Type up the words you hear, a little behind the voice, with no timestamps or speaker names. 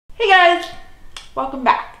guys, welcome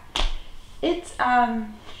back. It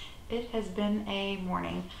has been a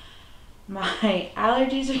morning. My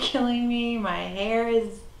allergies are killing me. My hair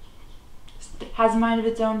has a mind of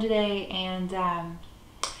its own today, and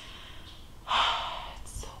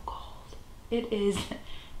it's so cold. It is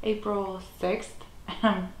April 6th and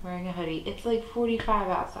I'm wearing a hoodie. It's like 45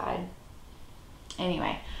 outside.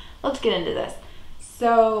 Anyway, let's get into this.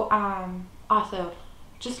 So also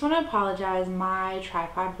just want to apologize, my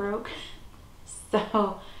tripod broke,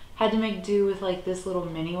 so had to make do with like this little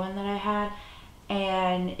mini one that I had,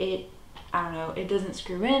 and I don't know, it doesn't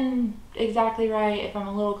screw in exactly right. If I'm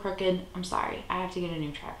a little crooked, I'm sorry, I have to get a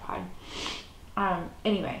new tripod.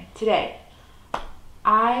 Anyway, today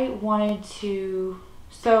I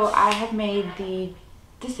have made the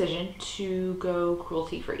decision to go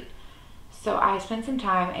cruelty free. So I spent some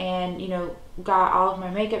time and, you know, got all of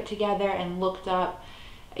my makeup together and looked up,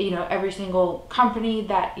 you know, every single company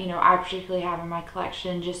that, you know, I particularly have in my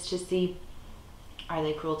collection, just to see, are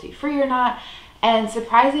they cruelty free or not? And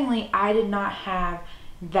surprisingly, I did not have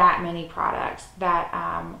that many products that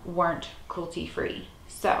weren't cruelty free.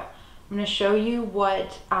 So I'm going to show you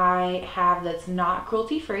what I have that's not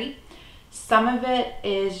cruelty free. Some of it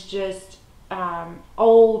is just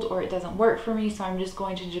old, or it doesn't work for me, so I'm just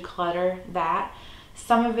going to declutter that.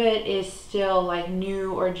 Some of it is still like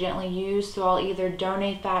new or gently used, so I'll either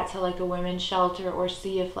donate that to like a women's shelter or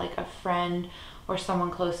see if like a friend or someone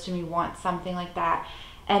close to me wants something like that.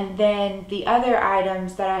 And then the other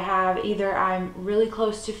items that I have, either I'm really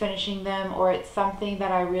close to finishing them or it's something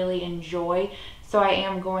that I really enjoy, so I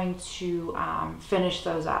am going to finish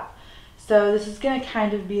those up. So this is going to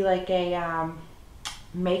kind of be like a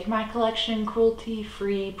make my collection cruelty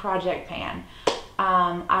free project pan.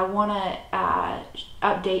 I want to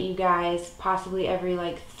update you guys possibly every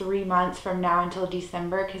like 3 months from now until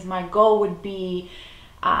December, because my goal would be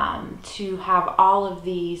to have all of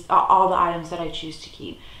these, all the items that I choose to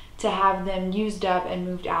keep, to have them used up and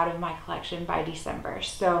moved out of my collection by December.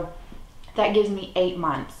 So that gives me 8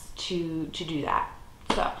 months to do that.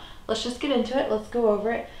 So let's just get into it. Let's go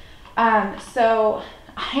over it. So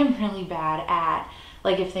I am really bad at,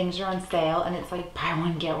 like, if things are on sale and it's like buy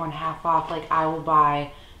one get one half off, like I will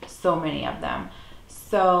buy so many of them.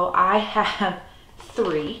 So I have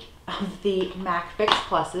 3 of the MAC Fix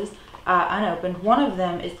Pluses unopened. One of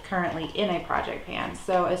them is currently in a project pan,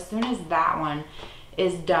 so as soon as that one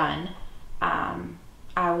is done,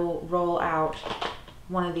 I will roll out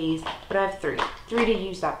one of these. But I have 3 to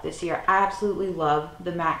use up this year. I absolutely love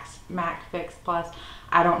the MAC Fix Plus.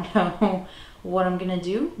 I don't know what I'm gonna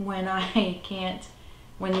do when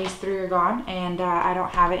when these 3 are gone and I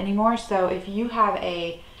don't have it anymore. So if you have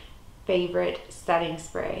a favorite setting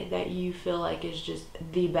spray that you feel like is just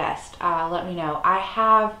the best, let me know. I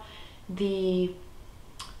have the,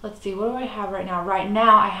 let's see, what do I have right now? Right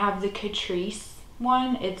now I have the Catrice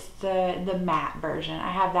one. It's the matte version.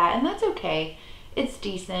 I have that, and that's okay. It's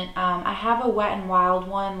decent. I have a Wet n Wild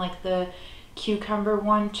one, like the cucumber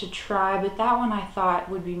one, to try, but that one I thought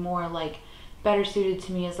would be more like better suited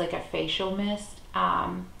to me as like a facial mist.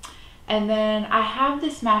 And then I have the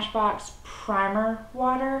Smashbox primer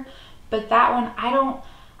water, but that one I don't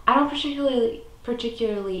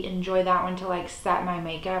particularly enjoy that one to like set my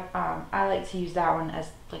makeup. I like to use that one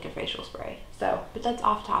as like a facial spray. So, but that's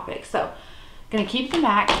off topic. So gonna keep the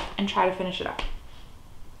MAC and try to finish it up.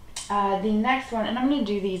 The next one, and I'm gonna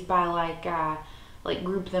do these by like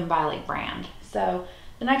group them by like brand. So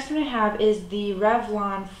the next one I have is the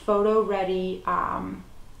Revlon Photo Ready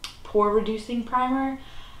pore reducing primer.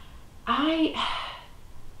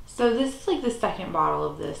 So this is like the second bottle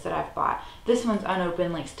of this that I've bought. This one's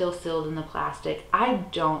unopened, like still sealed in the plastic. I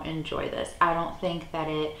don't enjoy this. I don't think that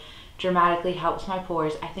it dramatically helps my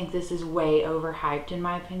pores. I think this is way overhyped in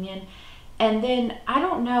my opinion. And then I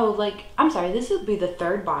don't know, like, I'm sorry, this would be the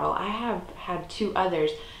 3rd bottle. I have had 2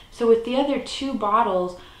 others. So with the other 2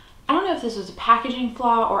 bottles, I don't know if this was a packaging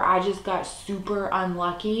flaw or I just got super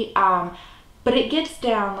unlucky. But it gets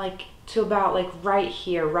down like to about like right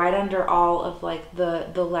here, right under all of like the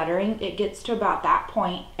lettering. It gets to about that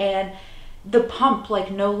point, and the pump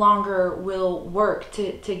like no longer will work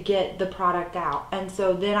to get the product out. And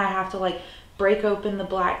so then I have to like break open the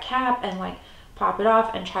black cap and like pop it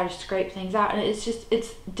off and try to scrape things out, and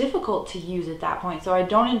it's difficult to use at that point. So I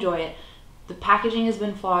don't enjoy it. The packaging has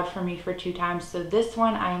been flawed for me for 2 times, so this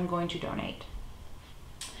one I am going to donate.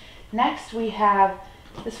 Next we have,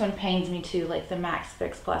 this one pains me too, like the MAC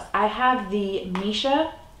Fix Plus. I have the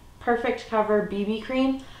Missha Perfect Cover BB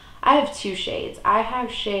Cream. I have 2 shades. I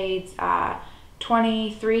have shades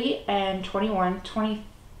 23 and 21.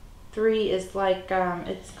 23 is like,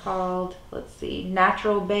 it's called, let's see,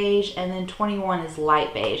 Natural Beige, and then 21 is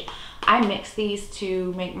Light Beige. I mix these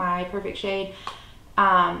to make my perfect shade.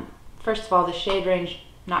 First of all, the shade range,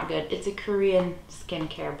 not good. It's a Korean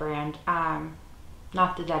skincare brand.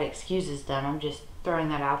 Not that that excuses them, I'm just throwing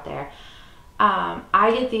that out there.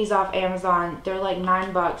 I get these off Amazon. They're like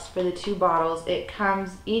 $9 for the 2 bottles. It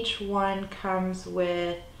comes, each one comes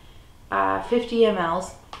with 50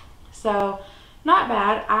 mLs. So not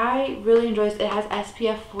bad. I really enjoy this. It has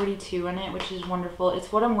SPF 42 in it, which is wonderful.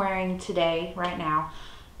 It's what I'm wearing today, right now.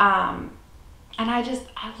 And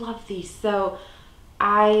I love these. So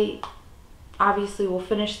I obviously will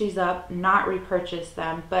finish these up, not repurchase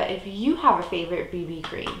them. But if you have a favorite BB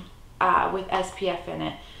cream with SPF in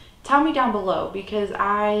it, tell me down below, because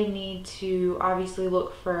I need to obviously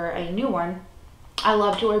look for a new one. I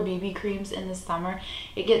love to wear BB creams in the summer.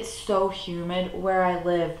 It gets so humid where I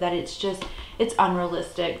live that it's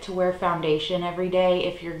unrealistic to wear foundation every day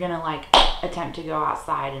if you're gonna like attempt to go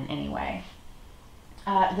outside in any way.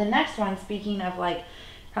 The next one, speaking of like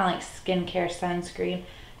kind of like skincare sunscreen,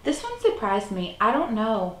 this one surprised me. I don't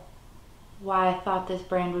know why I thought this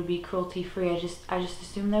brand would be cruelty free. I just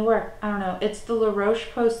assumed they were. I don't know. It's the La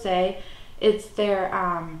Roche-Posay. It's their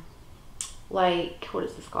like, what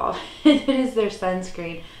is this called? It is their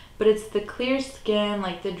sunscreen, but it's the clear skin,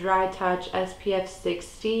 like the dry touch SPF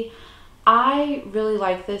 60. I really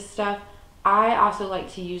like this stuff. I also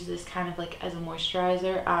like to use this kind of like as a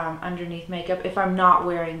moisturizer underneath makeup. If I'm not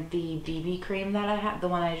wearing the BB cream that I have, the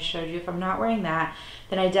one I just showed you, if I'm not wearing that,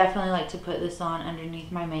 then I definitely like to put this on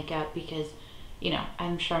underneath my makeup because, you know,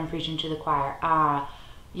 I'm sure I'm preaching to the choir.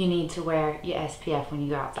 You need to wear your SPF when you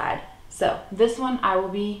go outside. So this one I will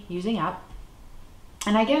be using up.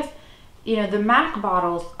 And I guess, you know, the MAC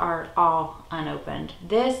bottles are all unopened.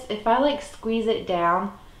 This, if I like squeeze it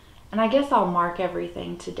down, and I guess I'll mark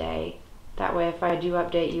everything today. That way if I do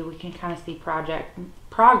update you, we can kind of see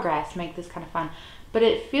progress, make this kind of fun. But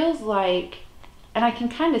it feels like, and I can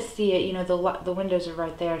kind of see it, you know, the windows are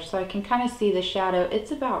right there, so I can kind of see the shadow. It's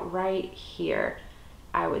about right here,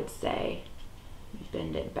 I would say.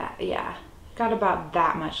 Bend it back, yeah. Got about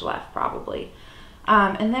that much left probably.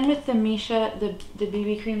 And then with the Missha, the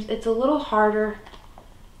BB creams, it's a little harder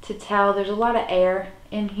to tell. There's a lot of air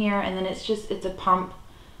in here, and then it's a pump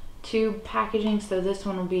tube packaging, so this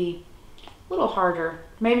one will be a little harder.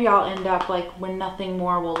 Maybe I'll end up like when nothing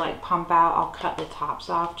more will like pump out, I'll cut the tops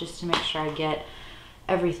off just to make sure I get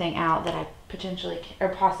everything out that I potentially or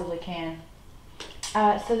possibly can.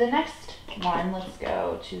 So the next one, let's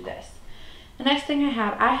go to this. The next thing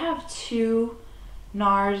I have 2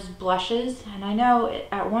 NARS blushes, and I know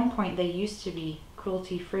at one point they used to be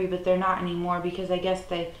cruelty free, but they're not anymore because I guess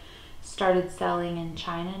they started selling in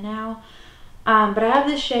China now. But I have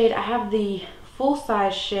this shade. I have the full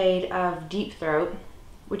size shade of Deep Throat,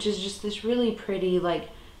 which is just this really pretty, like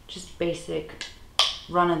just basic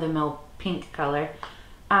run-of-the-mill pink color.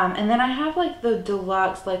 And then I have like the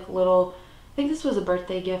deluxe, like little, I think this was a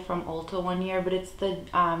birthday gift from Ulta one year, but it's the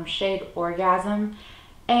shade Orgasm.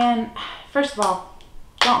 And first of all,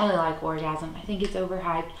 don't really like Orgasm. I think it's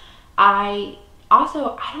overhyped. I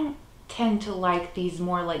don't tend to like these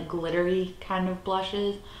more like glittery kind of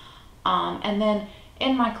blushes. And then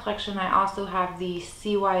in my collection, I also have the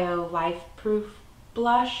CYO Life Proof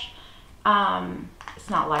blush. It's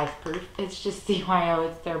not life proof, it's just CYO,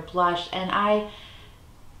 it's their blush. And I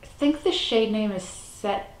think the shade name is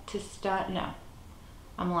Set to Stun. No,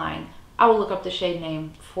 I'm lying. I will look up the shade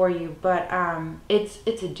name for you, but it's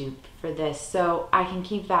a dupe for this, so I can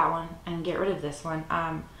keep that one and get rid of this one.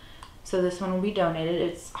 So this one will be donated.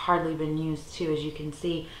 It's hardly been used too, as you can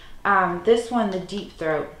see. This one, the Deep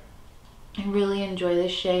Throat, I really enjoy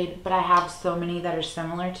this shade, but I have so many that are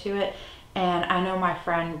similar to it, and I know my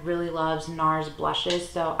friend really loves NARS blushes,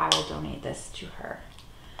 so I will donate this to her.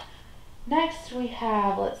 Next we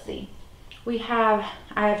have, let's see, I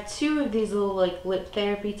have 2 of these little like lip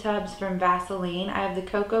therapy tubs from Vaseline. I have the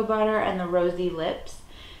Cocoa Butter and the Rosy Lips.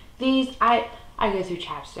 These, I go through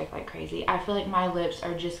chapstick like crazy. I feel like my lips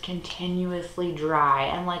are just continuously dry,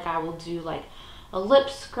 and like I will do like a lip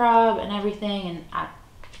scrub and everything, and I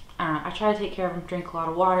don't know, I try to take care of them, drink a lot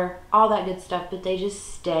of water, all that good stuff, but they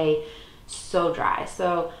just stay so dry.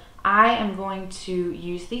 So I am going to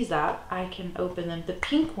use these up. I can open them. The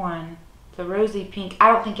pink one, the rosy pink,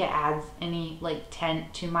 I don't think it adds any like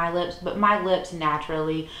tint to my lips, but my lips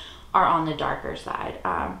naturally are on the darker side.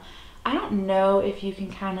 I don't know if you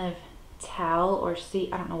can kind of tell or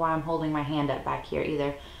see, I don't know why I'm holding my hand up back here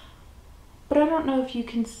either, but I don't know if you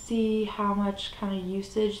can see how much kind of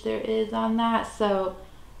usage there is on that. So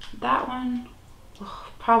that one will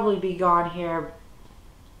probably be gone here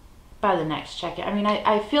by the next check-in. I mean,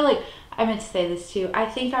 I feel like, I meant to say this too, I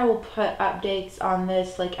think I will put updates on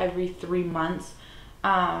this like every 3 months.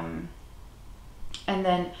 And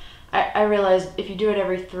then I realized if you do it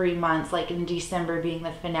every 3 months, like in December being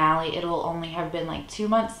the finale, it'll only have been like 2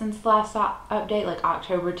 months since the last update, like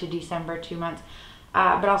October to December, 2 months.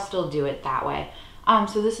 But I'll still do it that way.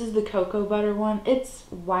 So this is the cocoa butter one. It's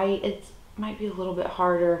white. It might be a little bit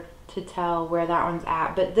harder to tell where that one's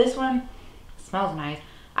at, but this one smells nice.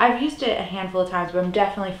 I've used it a handful of times, but I'm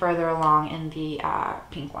definitely further along in the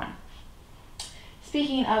pink one.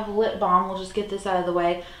 Speaking of lip balm, we'll just get this out of the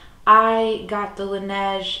way. I got the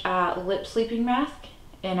Laneige lip sleeping mask,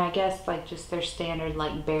 and I guess like just their standard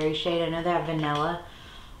like berry shade. I know they have vanilla.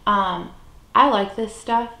 I like this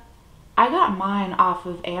stuff. I got mine off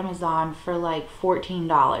of Amazon for like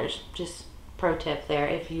 $14. Just pro tip there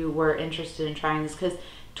if you were interested in trying this, because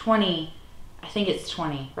I think it's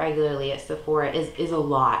 20 regularly at Sephora is a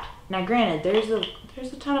lot. Now granted, there's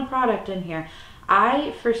a ton of product in here.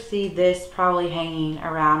 I foresee this probably hanging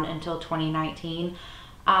around until 2019.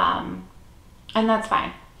 And that's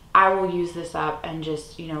fine. I will use this up and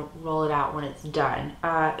just, you know, roll it out when it's done.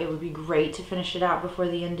 It would be great to finish it out before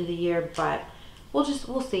the end of the year, but we'll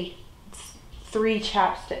see. It's three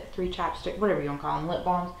chapstick, whatever you want to call them, lip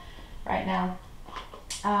balms right now.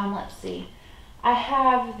 Let's see. I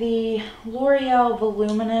have the L'Oreal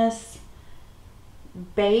Voluminous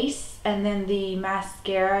base and then the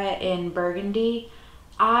mascara in burgundy.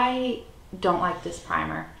 I don't like this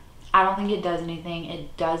primer. I don't think it does anything.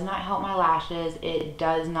 It does not help my lashes. It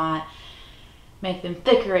does not make them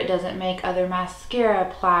thicker. It doesn't make other mascara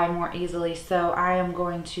apply more easily. So I am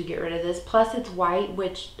going to get rid of this. Plus it's white,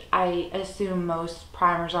 which I assume most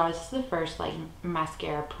primers are. This is the first like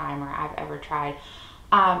mascara primer I've ever tried.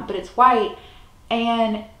 But it's white,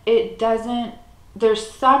 and it doesn't,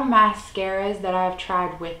 there's some mascaras that I've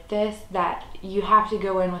tried with this that you have to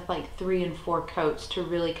go in with like 3 and 4 coats to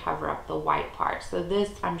really cover up the white part. So this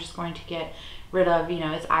I'm just going to get rid of. You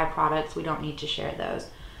know, it's eye products. We don't need to share those.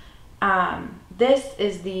 This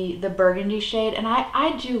is the burgundy shade, and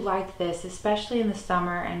I do like this, especially in the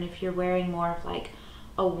summer, and if you're wearing more of like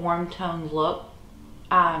a warm tone look.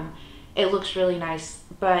 It looks really nice,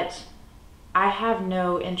 but I have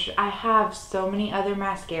no interest. I have so many other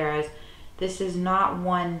mascaras. This is not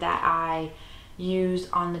one that I use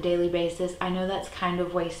on the daily basis. I know that's kind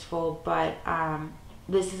of wasteful, but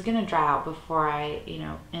this is gonna dry out before I, you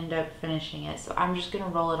know, end up finishing it. So I'm just gonna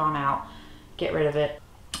roll it on out, get rid of it.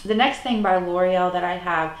 The next thing by L'Oreal that I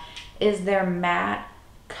have is their matte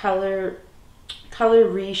Color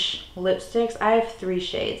Riche lipsticks. I have 3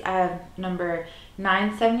 shades. I have number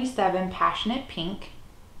 977 Passionate Pink.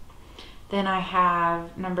 Then I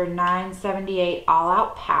have number 978 All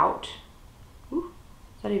Out Pout. Ooh,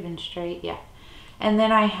 is that even straight? Yeah. And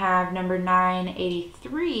then I have number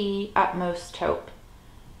 983 Utmost Taupe.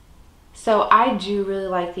 So I do really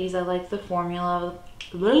like these. I like the formula.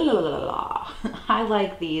 I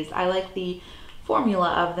like these. I like the formula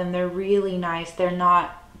of them. They're really nice. They're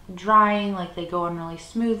not drying, like they go on really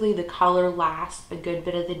smoothly. The color lasts a good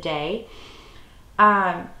bit of the day.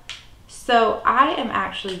 So I am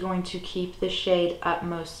actually going to keep the shade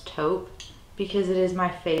Utmost Taupe because it is my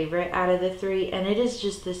favorite out of the 3, and it is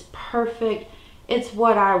just this perfect, it's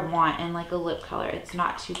what I want in like a lip color. It's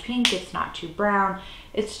not too pink, it's not too brown.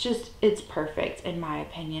 It's perfect in my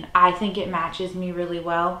opinion. I think it matches me really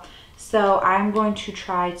well. So I'm going to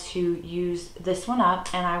try to use this one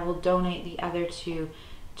up, and I will donate the other 2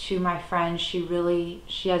 to my friend. She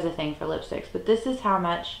has a thing for lipsticks, but this is how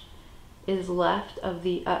much is left of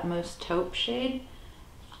the Utmost Taupe shade.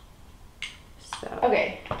 So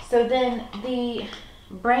okay, so then the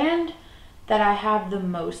brand that I have the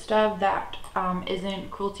most of that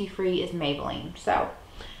isn't cruelty free is Maybelline. So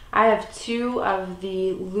I have 2 of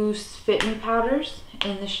the loose Fit Me powders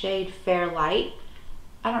in the shade Fair Light.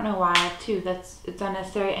 I don't know why I have 2. It's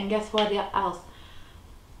unnecessary. And guess what else?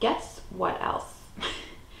 Guess what else?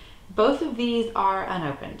 Both of these are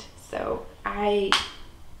unopened. So I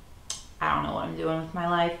don't know what I'm doing with my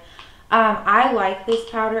life. I like this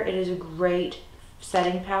powder. It is a great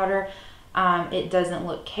setting powder. It doesn't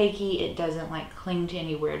look cakey. It doesn't like cling to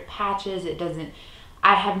any weird patches.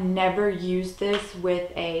 I have never used this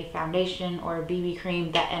with a foundation or a BB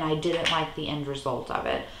cream and I didn't like the end result of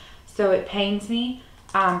it. So it pains me.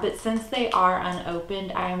 But since they are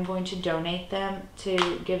unopened, I am going to donate them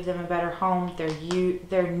to give them a better home.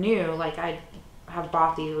 They're new. Like I have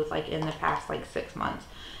bought these with like in the past like 6 months.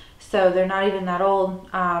 So they're not even that old.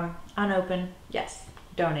 Unopened, yes,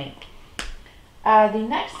 donate. The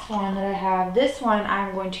next one that I have, this one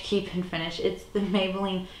I'm going to keep and finish. It's the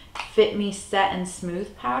Maybelline Fit Me Set and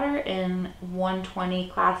Smooth powder in 120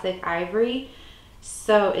 Classic Ivory.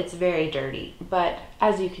 So it's very dirty, but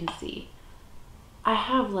as you can see, I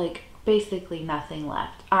have like basically nothing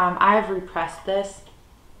left. I have repressed this,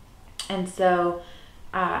 and so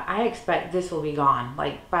I expect this will be gone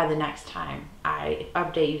like by the next time I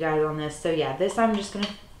update you guys on this. So yeah, this I'm just gonna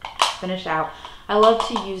finish out. I love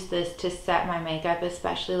to use this to set my makeup,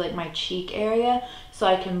 especially like my cheek area, so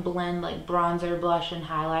I can blend like bronzer, blush, and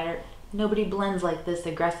highlighter. Nobody blends like this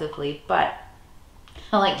aggressively, but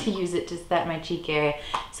I like to use it to set my cheek area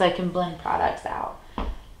so I can blend products out.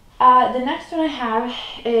 The next one I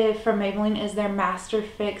have from Maybelline is their Master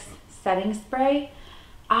Fix Setting Spray.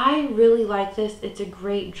 I really like this. It's a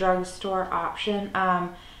great drugstore option.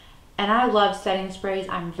 And I love setting sprays.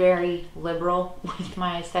 I'm very liberal with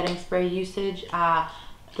my setting spray usage.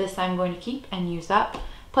 This I'm going to keep and use up.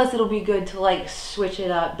 Plus it'll be good to like switch it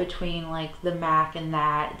up between like the MAC and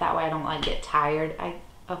that. That way I don't like get tired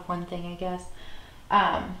of one thing, I guess.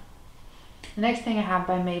 The next thing I have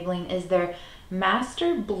by Maybelline is their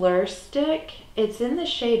Master Blur Stick. It's in the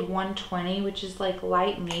shade 120, which is like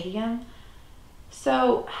light medium.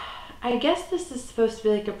 So I guess this is supposed to be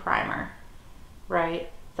like a primer, right?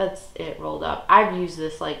 That's it rolled up. I've used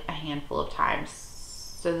this like a handful of times,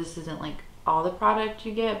 so this isn't like all the product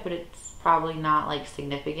you get, but it's probably not like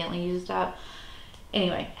significantly used up.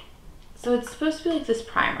 Anyway, so it's supposed to be like this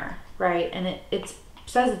primer, right? And it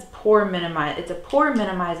says it's pore it's a pore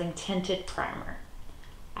minimizing tinted primer.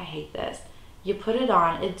 I hate this. You put it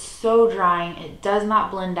on, it's so drying, it does not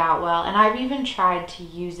blend out well, and I've even tried to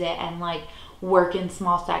use it and like work in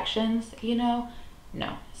small sections, you know.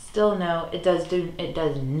 No, still no, it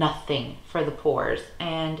does nothing for the pores,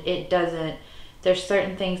 and it doesn't, there's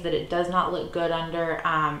certain things that it does not look good under.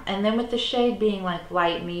 And then with the shade being like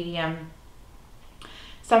light medium,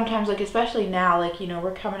 sometimes like, especially now, like, you know,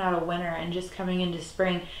 we're coming out of winter and just coming into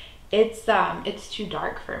spring, it's too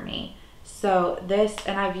dark for me. So this,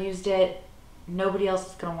 and I've used it, nobody else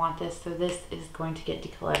is going to want this, so this is going to get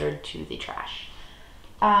decluttered to the trash.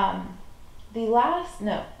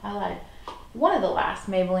 One of the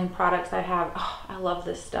last Maybelline products I have, oh, I love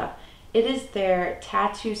this stuff. It is their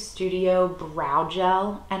Tattoo Studio Brow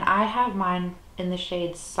Gel, and I have mine in the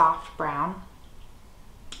shade Soft Brown.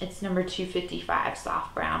 It's number 255,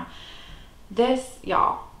 Soft Brown. This,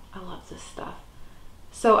 y'all, I love this stuff.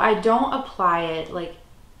 So I don't apply it, like,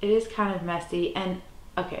 it is kind of messy, and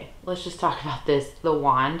okay, let's just talk about this, the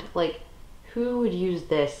wand. Like, who would use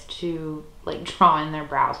this to like draw in their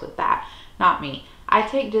brows with that? Not me. I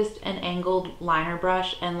take just an angled liner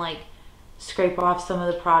brush and like scrape off some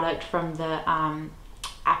of the product from the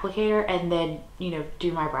applicator and then, you know,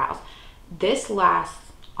 do my brows. This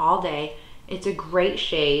lasts all day. It's a great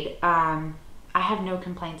shade. I have no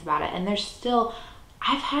complaints about it, and there's still,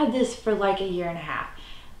 I've had this for like a year and a half.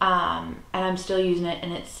 And I'm still using it,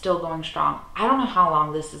 and it's still going strong. I don't know how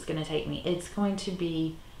long this is going to take me. It's going to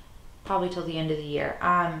be probably till the end of the year.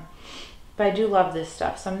 But I do love this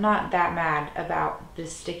stuff, so I'm not that mad about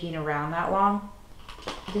this sticking around that long.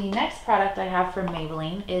 The next product I have from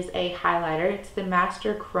Maybelline is a highlighter. It's the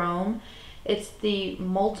Master Chrome. It's the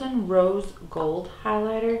Molten Rose Gold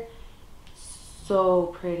highlighter. So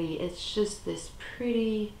pretty. It's just this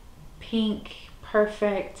pretty pink,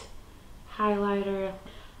 perfect highlighter.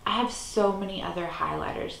 I have so many other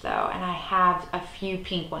highlighters though, and I have a few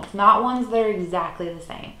pink ones. Not ones that are exactly the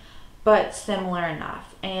same, but similar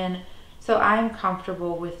enough. And so I'm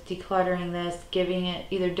comfortable with decluttering this, giving it,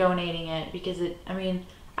 either donating it, because it, I mean,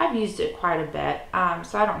 I've used it quite a bit.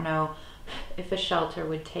 So I don't know if a shelter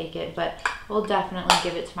would take it, but we'll definitely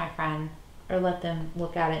give it to my friend or let them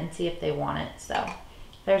look at it and see if they want it. So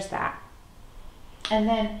there's that. And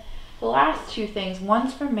then the last two things,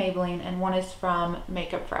 one's from Maybelline and one is from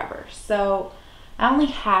Makeup Forever. So I only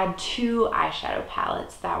had 2 eyeshadow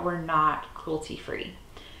palettes that were not cruelty free.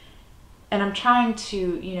 And I'm trying to,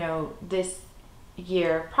 you know, this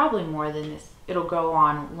year, probably more than this, it'll go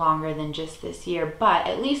on longer than just this year, but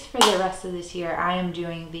at least for the rest of this year, I am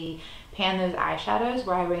doing the Pan Those Eyeshadows,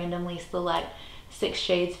 where I randomly select 6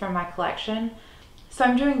 shades from my collection. So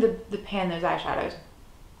I'm doing the Pan Those Eyeshadows.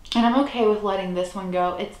 And I'm okay with letting this one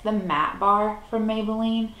go. It's the Matte Bar from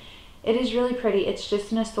Maybelline. It is really pretty. It's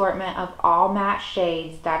just an assortment of all matte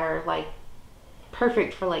shades that are like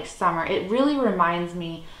perfect for like summer. It really reminds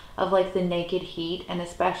me of like the Naked Heat, and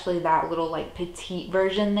especially that little like petite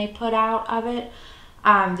version they put out of it.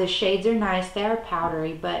 The shades are nice. They are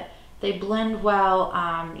powdery, but they blend well.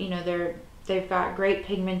 You know, they've got great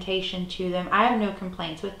pigmentation to them. I have no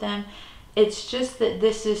complaints with them. It's just that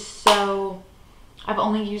this is so, I've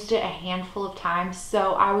only used it a handful of times,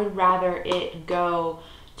 so I would rather it go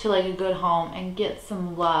to like a good home and get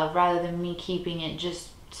some love rather than me keeping it just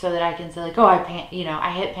so that I can say like, oh,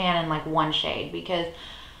 I hit pan in like one shade, because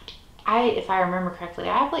if I remember correctly,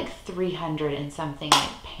 I have like 300 and something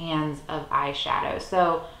like pans of eyeshadow.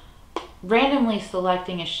 So randomly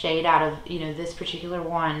selecting a shade out of, this particular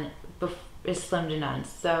one is slim to none.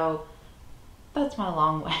 So that's my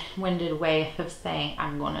long-winded way of saying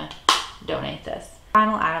I'm gonna donate this.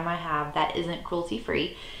 Final item I have that isn't cruelty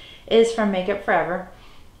free is from Makeup Forever.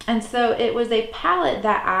 And so it was a palette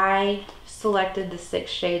that I selected the 6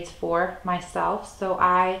 shades for myself. So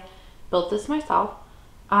I built this myself.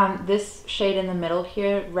 This shade in the middle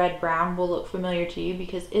here, red brown, will look familiar to you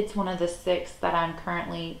because it's one of the 6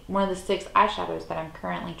 eyeshadows that I'm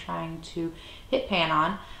currently trying to hit pan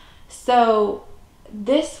on. So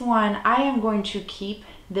this one, I am going to keep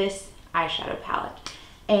this eyeshadow palette.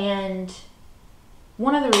 And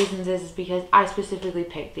one of the reasons is because I specifically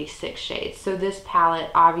picked these 6 shades. So this palette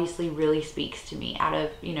obviously really speaks to me out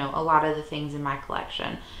of, a lot of the things in my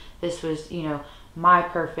collection. This was, my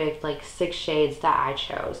perfect like 6 shades that I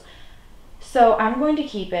chose. So I'm going to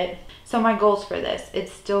keep it. So my goals for this,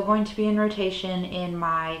 it's still going to be in rotation in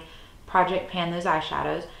my Project Pan Those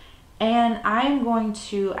Eyeshadows. And I'm going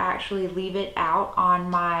to actually leave it out on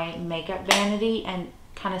my makeup vanity and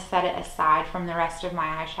kind of set it aside from the rest of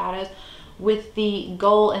my eyeshadows, with the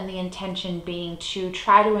goal and the intention being to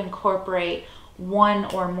try to incorporate one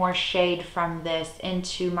or more shade from this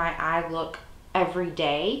into my eye look every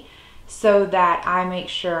day, so that I make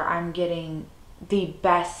sure I'm getting the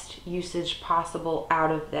best usage possible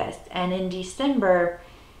out of this. And in December,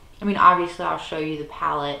 obviously I'll show you the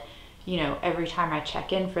palette, every time I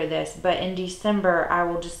check in for this, but in December I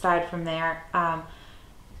will decide from there.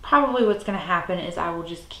 Probably what's going to happen is I will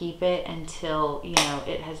just keep it until,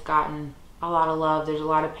 it has gotten a lot of love. There's a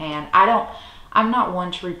lot of pan. I'm not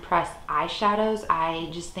one to repress eyeshadows. I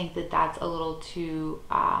just think that that's a little too,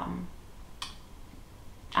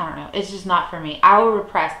 I don't know, it's just not for me. I will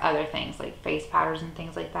repress other things like face powders and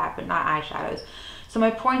things like that, but not eyeshadows. So my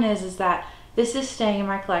point is that this is staying in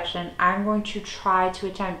my collection. I'm going to try to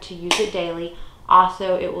attempt to use it daily.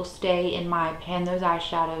 Also, it will stay in my Pan Those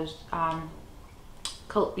Eyeshadows.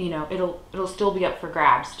 It'll still be up for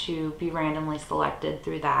grabs to be randomly selected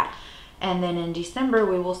through that. And then in December,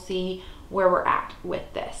 we will see where we're at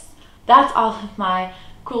with this. That's all of my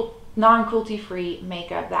non-cruelty free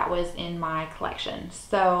makeup that was in my collection.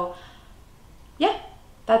 So yeah,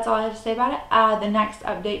 that's all I have to say about it. The next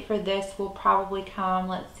update for this will probably come,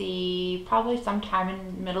 let's see, probably sometime in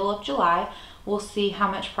the middle of July. We'll see how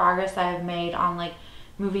much progress I have made on like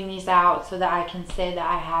moving these out so that I can say that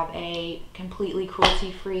I have a completely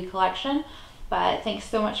cruelty free collection. But thanks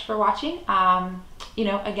so much for watching.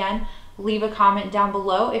 Again, leave a comment down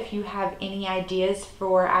below if you have any ideas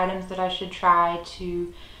for items that I should try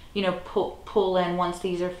to pull in once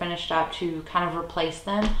these are finished up to kind of replace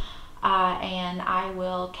them. And I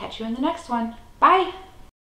will catch you in the next one. Bye!